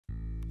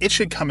It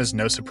should come as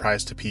no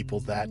surprise to people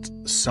that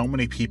so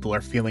many people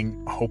are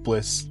feeling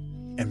hopeless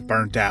and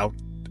burnt out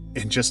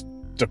and just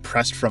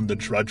depressed from the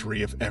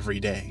drudgery of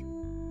every day.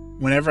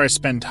 Whenever I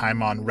spend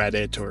time on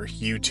Reddit or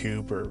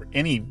YouTube or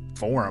any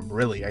forum,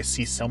 really, I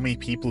see so many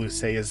people who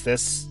say, is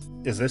this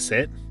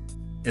it?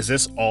 Is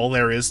this all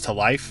there is to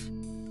life?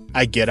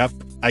 I get up,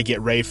 I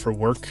get ready for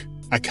work,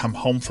 I come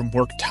home from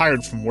work,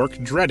 tired from work,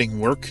 dreading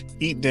work,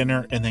 eat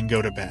dinner, and then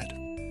go to bed.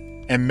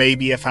 And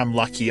maybe if I'm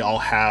lucky, I'll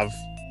have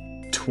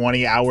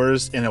 20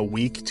 hours in a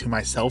week to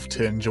myself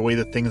to enjoy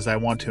the things I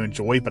want to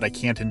enjoy, but I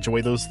can't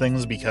enjoy those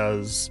things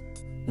because,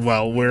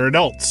 well, we're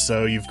adults,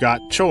 so you've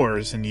got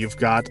chores, and you've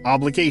got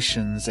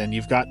obligations, and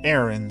you've got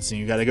errands, and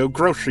you gotta go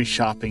grocery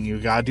shopping, you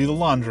gotta do the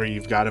laundry,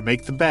 you've gotta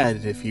make the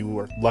bed. If you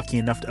were lucky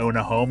enough to own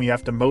a home, you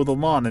have to mow the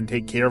lawn and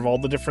take care of all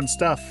the different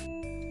stuff.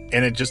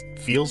 And it just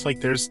feels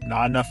like there's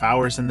not enough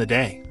hours in the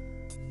day,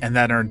 and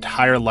that our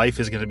entire life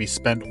is gonna be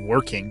spent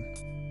working.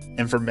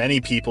 And for many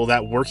people,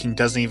 that working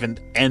doesn't even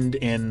end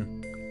in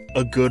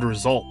a good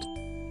result.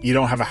 You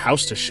don't have a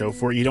house to show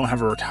for it. You don't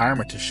have a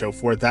retirement to show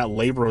for it. That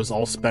labor was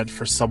all spent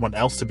for someone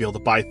else to be able to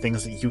buy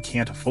things that you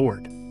can't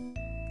afford.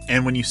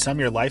 And when you sum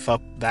your life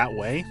up that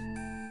way,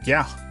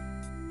 yeah,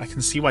 I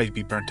can see why you'd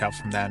be burnt out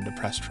from that and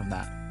depressed from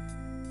that.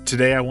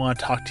 Today, I want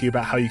to talk to you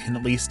about how you can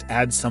at least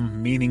add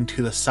some meaning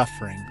to the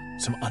suffering,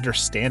 some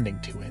understanding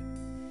to it.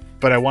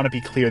 But I want to be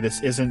clear,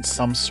 this isn't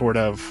some sort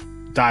of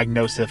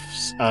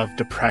diagnosis of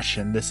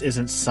depression. This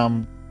isn't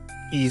some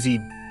easy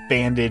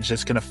bandage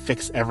that's going to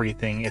fix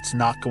everything. It's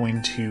not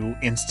going to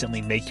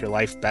instantly make your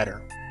life better.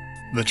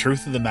 The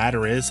truth of the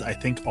matter is, I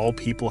think all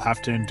people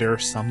have to endure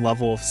some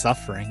level of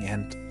suffering,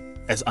 and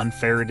as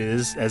unfair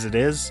as it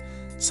is,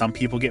 some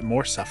people get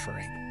more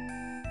suffering.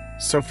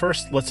 So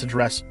first, let's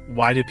address,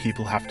 why do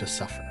people have to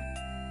suffer?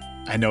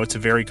 I know it's a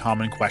very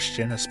common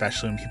question,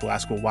 especially when people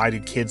ask, well, why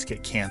do kids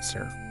get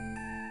cancer?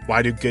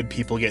 Why do good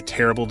people get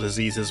terrible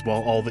diseases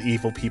while all the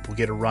evil people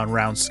get to run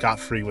around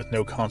scot-free with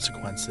no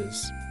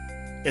consequences?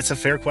 It's a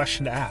fair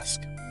question to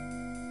ask.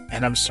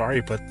 And I'm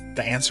sorry, but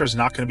the answer is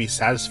not going to be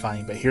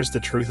satisfying, but here's the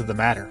truth of the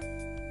matter.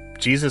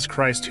 Jesus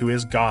Christ, who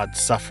is God,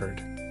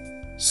 suffered.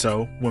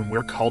 So, when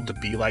we're called to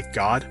be like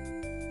God,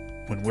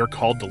 when we're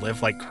called to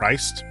live like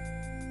Christ,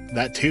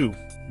 that too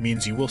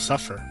means you will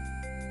suffer.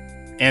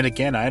 And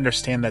again, I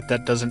understand that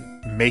that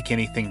doesn't make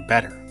anything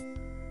better.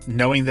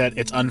 Knowing that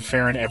it's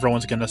unfair and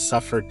everyone's going to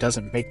suffer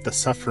doesn't make the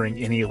suffering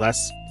any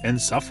less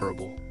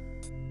insufferable.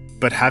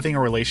 But having a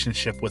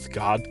relationship with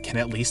God can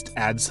at least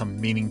add some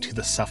meaning to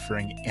the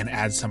suffering and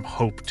add some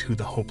hope to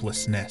the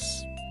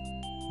hopelessness.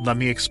 Let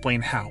me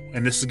explain how,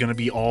 and this is going to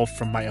be all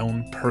from my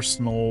own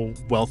personal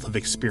wealth of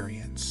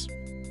experience.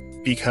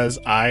 Because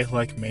I,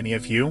 like many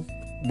of you,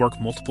 work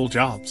multiple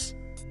jobs.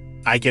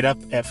 I get up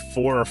at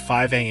 4 or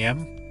 5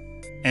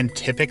 a.m., and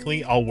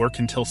typically I'll work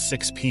until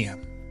 6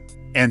 p.m.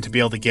 And to be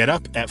able to get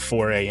up at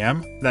 4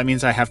 a.m., that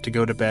means I have to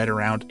go to bed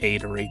around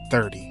 8 or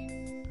 8:30.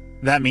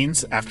 That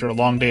means after a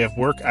long day of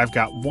work, I've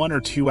got 1 or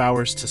 2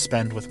 hours to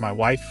spend with my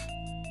wife,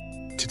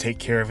 to take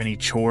care of any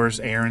chores,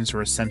 errands,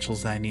 or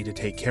essentials that I need to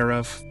take care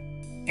of,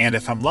 and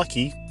if I'm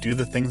lucky, do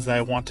the things that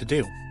I want to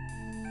do.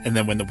 And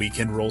then when the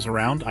weekend rolls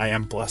around, I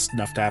am blessed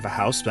enough to have a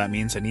house. That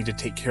means I need to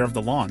take care of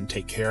the lawn,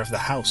 take care of the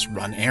house,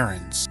 run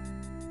errands.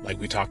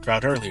 Like we talked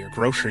about earlier,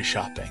 grocery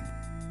shopping.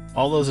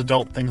 All those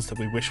adult things that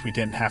we wish we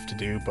didn't have to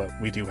do, but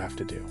we do have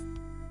to do.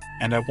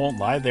 And I won't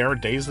lie, there are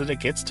days that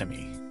it gets to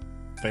me.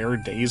 There are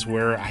days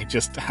where I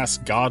just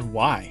ask God,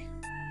 why?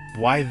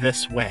 Why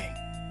this way?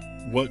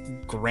 What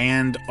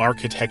grand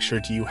architecture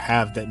do you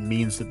have that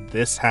means that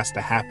this has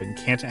to happen?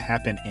 Can't it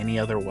happen any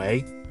other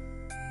way?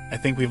 I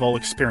think we've all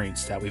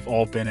experienced that. We've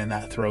all been in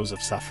that throes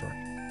of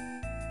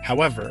suffering.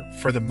 However,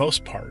 for the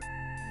most part,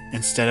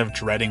 instead of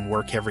dreading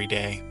work every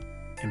day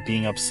and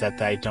being upset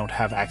that I don't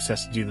have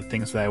access to do the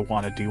things that I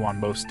want to do on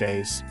most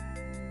days,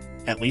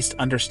 at least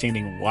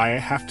understanding why I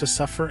have to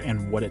suffer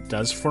and what it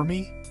does for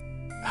me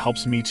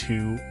helps me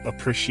to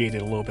appreciate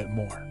it a little bit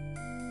more.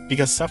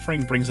 Because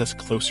suffering brings us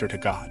closer to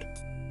God.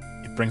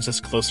 It brings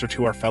us closer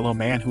to our fellow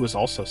man who is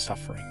also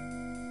suffering.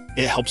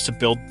 It helps to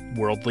build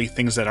worldly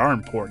things that are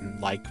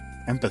important, like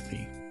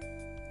empathy,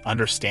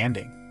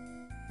 understanding,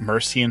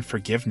 mercy and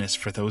forgiveness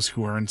for those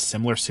who are in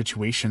similar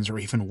situations or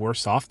even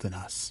worse off than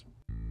us.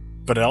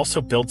 But it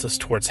also builds us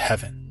towards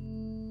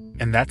heaven.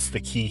 And that's the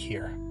key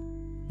here.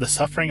 The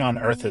suffering on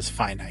earth is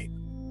finite,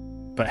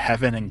 but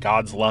heaven and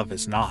God's love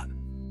is not.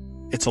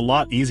 It's a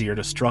lot easier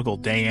to struggle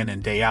day in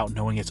and day out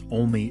knowing it's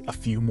only a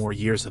few more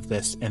years of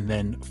this and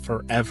then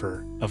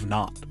forever of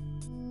not.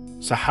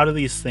 So how do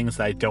these things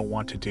that I don't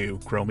want to do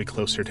grow me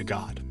closer to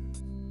God?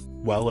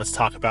 Well, let's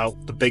talk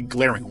about the big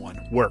glaring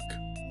one, work.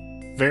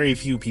 Very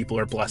few people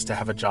are blessed to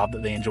have a job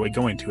that they enjoy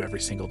going to every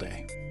single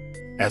day.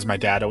 As my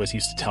dad always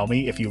used to tell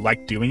me, if you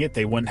liked doing it,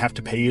 they wouldn't have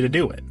to pay you to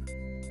do it.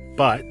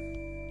 But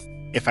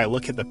if I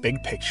look at the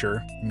big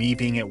picture, me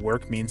being at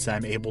work means that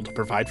I'm able to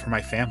provide for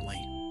my family.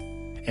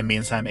 It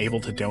means I'm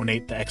able to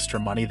donate the extra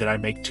money that I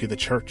make to the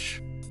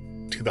church,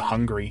 to the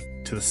hungry,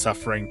 to the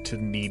suffering, to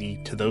the needy,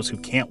 to those who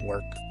can't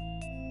work.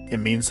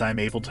 It means I'm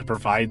able to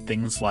provide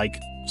things like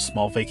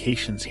small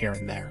vacations here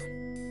and there,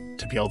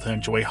 to be able to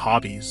enjoy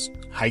hobbies,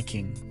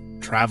 hiking,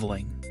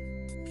 traveling.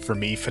 For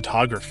me,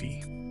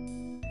 photography.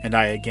 And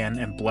I, again,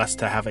 am blessed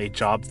to have a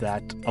job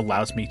that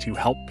allows me to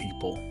help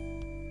people.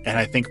 And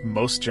I think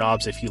most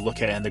jobs, if you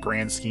look at it in the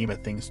grand scheme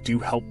of things, do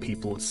help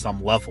people at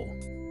some level.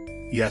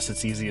 Yes,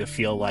 it's easy to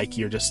feel like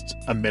you're just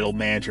a middle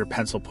manager,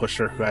 pencil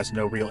pusher who has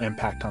no real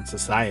impact on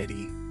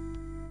society.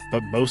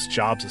 But most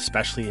jobs,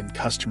 especially in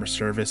customer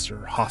service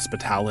or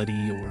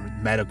hospitality or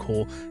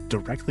medical,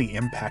 directly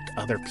impact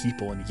other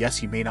people. And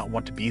yes, you may not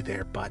want to be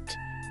there, but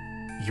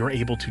you're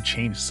able to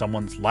change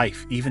someone's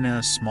life, even in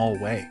a small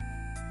way.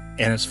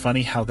 And it's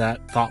funny how that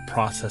thought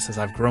process, as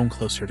I've grown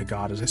closer to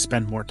God, as I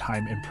spend more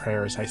time in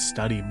prayer, as I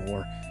study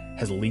more,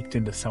 has leaked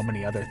into so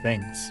many other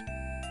things.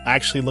 I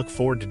actually look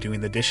forward to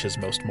doing the dishes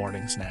most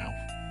mornings now.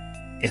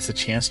 It's a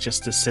chance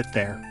just to sit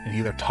there and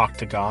either talk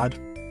to God,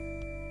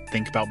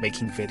 think about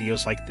making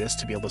videos like this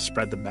to be able to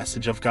spread the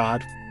message of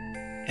God,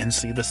 and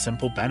see the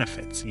simple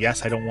benefits.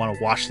 Yes, I don't want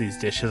to wash these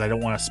dishes. I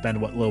don't want to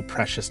spend what little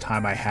precious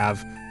time I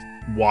have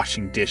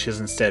washing dishes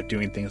instead of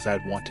doing things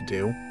I'd want to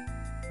do.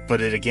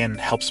 But it again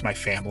helps my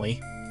family.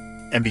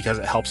 And because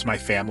it helps my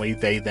family,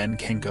 they then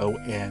can go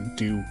and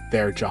do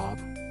their job,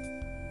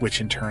 which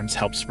in turn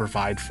helps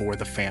provide for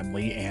the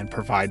family and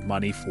provide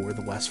money for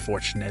the less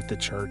fortunate, the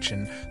church,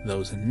 and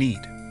those in need.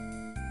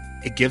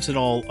 It gives it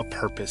all a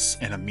purpose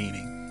and a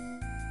meaning.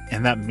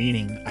 And that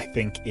meaning, I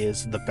think,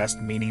 is the best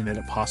meaning that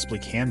it possibly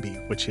can be,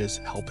 which is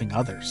helping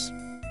others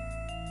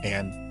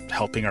and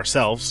helping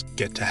ourselves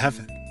get to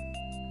heaven.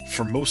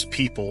 For most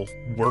people,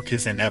 work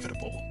is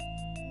inevitable.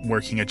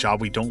 Working a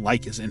job we don't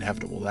like is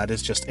inevitable. That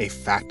is just a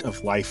fact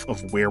of life,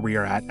 of where we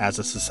are at as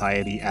a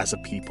society, as a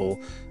people,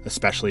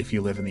 especially if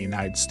you live in the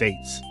United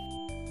States.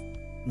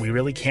 We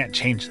really can't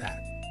change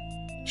that.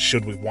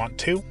 Should we want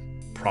to?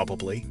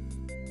 Probably.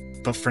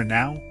 But for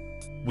now,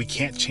 we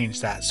can't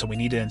change that, so we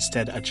need to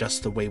instead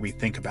adjust the way we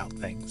think about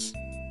things.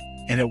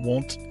 And it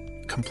won't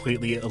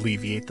completely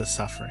alleviate the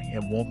suffering.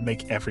 It won't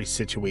make every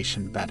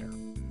situation better.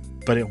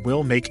 But it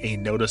will make a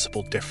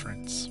noticeable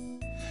difference.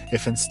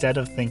 If instead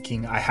of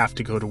thinking, I have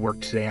to go to work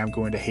today, I'm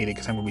going to hate it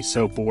because I'm going to be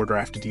so bored or I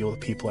have to deal with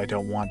people I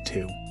don't want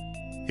to.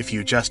 If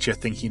you adjust your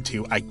thinking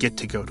to, I get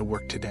to go to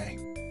work today.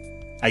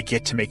 I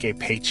get to make a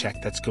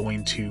paycheck that's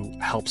going to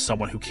help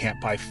someone who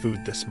can't buy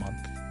food this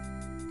month.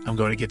 I'm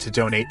going to get to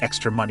donate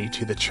extra money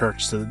to the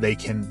church so that they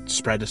can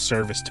spread a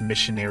service to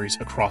missionaries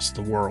across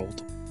the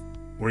world.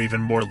 Or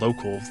even more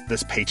local,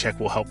 this paycheck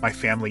will help my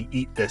family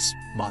eat this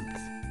month.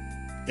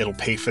 It'll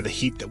pay for the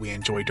heat that we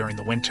enjoy during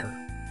the winter.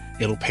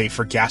 It'll pay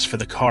for gas for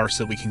the car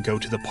so we can go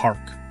to the park.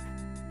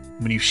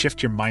 When you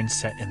shift your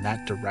mindset in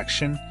that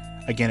direction,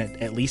 again,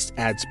 it at least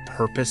adds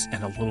purpose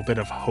and a little bit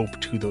of hope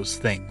to those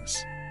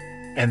things.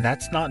 And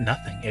that's not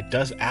nothing. It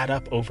does add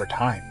up over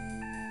time.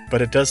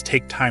 But it does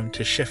take time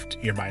to shift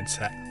your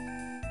mindset.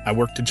 I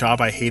worked a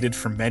job I hated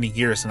for many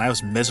years, and I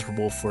was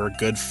miserable for a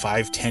good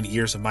 5-10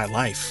 years of my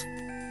life.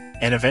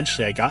 And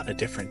eventually I got a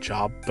different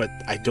job, but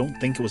I don't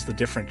think it was the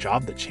different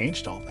job that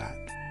changed all that.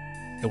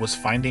 It was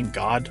finding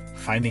God,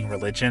 finding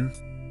religion,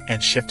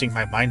 and shifting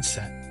my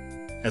mindset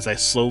as I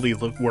slowly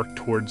worked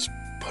towards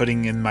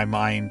putting in my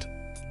mind,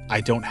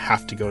 I don't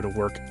have to go to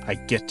work, I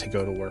get to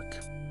go to work.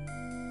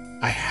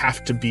 I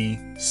have to be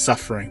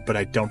suffering, but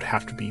I don't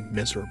have to be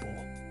miserable.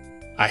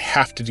 I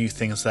have to do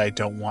things that I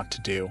don't want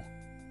to do,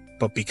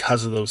 but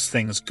because of those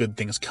things, good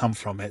things come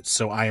from it,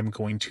 so I am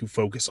going to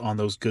focus on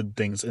those good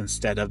things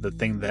instead of the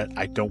thing that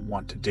I don't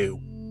want to do.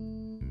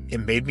 It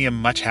made me a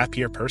much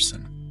happier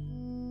person.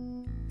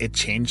 It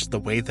changed the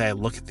way that I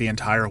look at the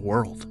entire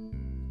world.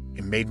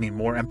 It made me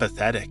more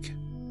empathetic,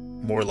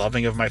 more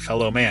loving of my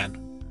fellow man,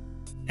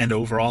 and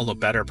overall a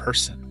better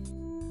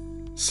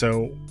person.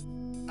 So,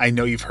 I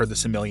know you've heard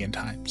this a million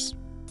times,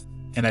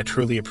 and I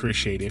truly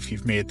appreciate it if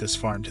you've made it this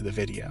far into the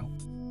video.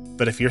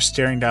 But if you're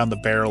staring down the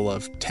barrel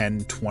of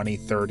 10, 20,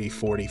 30,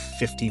 40,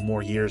 50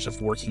 more years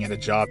of working at a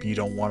job you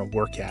don't want to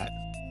work at,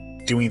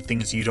 doing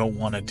things you don't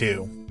want to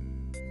do,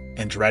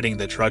 and dreading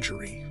the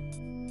drudgery,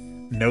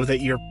 know that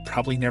you're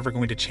probably never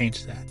going to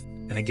change that.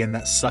 And again,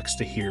 that sucks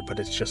to hear, but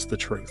it's just the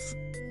truth.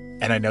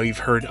 And I know you've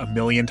heard a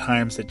million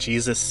times that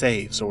Jesus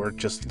saves, or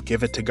just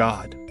give it to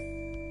God.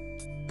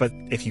 But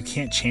if you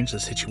can't change the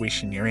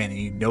situation you're in, and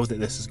you know that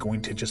this is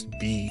going to just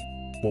be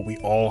what we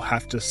all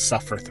have to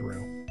suffer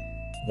through,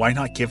 why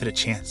not give it a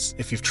chance?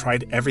 If you've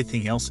tried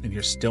everything else and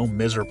you're still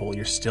miserable,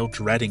 you're still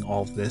dreading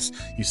all of this,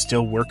 you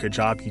still work a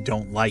job you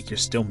don't like, you're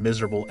still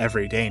miserable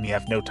every day, and you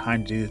have no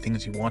time to do the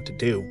things you want to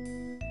do,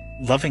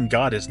 loving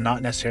God is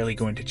not necessarily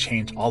going to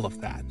change all of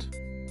that.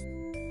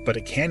 But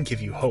it can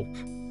give you hope.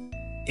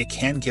 It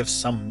can give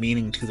some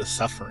meaning to the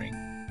suffering,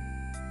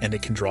 and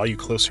it can draw you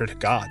closer to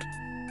God.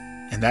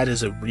 And that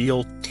is a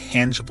real,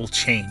 tangible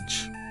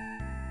change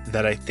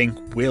that I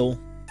think will,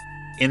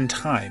 in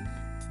time,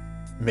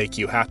 make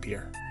you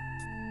happier.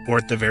 Or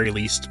at the very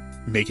least,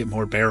 make it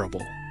more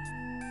bearable.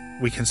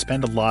 We can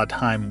spend a lot of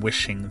time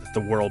wishing that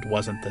the world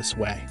wasn't this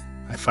way.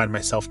 I find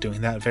myself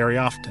doing that very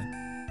often.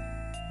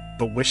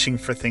 But wishing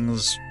for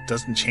things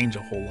doesn't change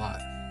a whole lot.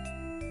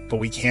 But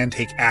we can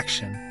take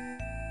action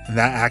And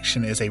that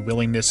action is a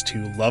willingness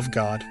to love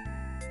God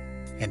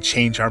and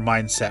change our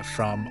mindset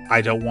from,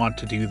 I don't want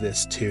to do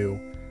this, to,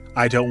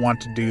 I don't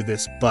want to do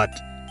this, but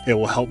it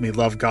will help me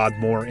love God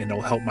more and it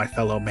will help my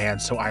fellow man,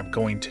 so I'm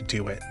going to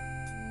do it.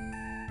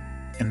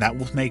 And that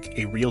will make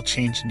a real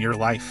change in your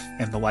life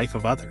and the life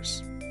of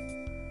others.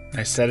 And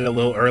I said it a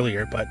little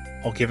earlier, but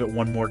I'll give it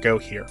one more go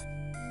here.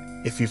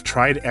 If you've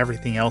tried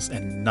everything else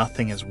and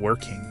nothing is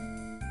working,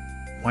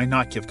 why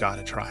not give God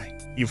a try?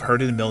 You've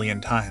heard it a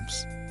million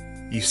times.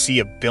 You see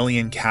a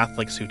billion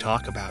Catholics who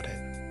talk about it.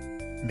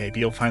 Maybe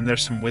you'll find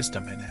there's some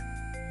wisdom in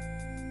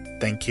it.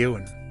 Thank you,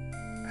 and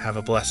have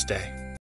a blessed day.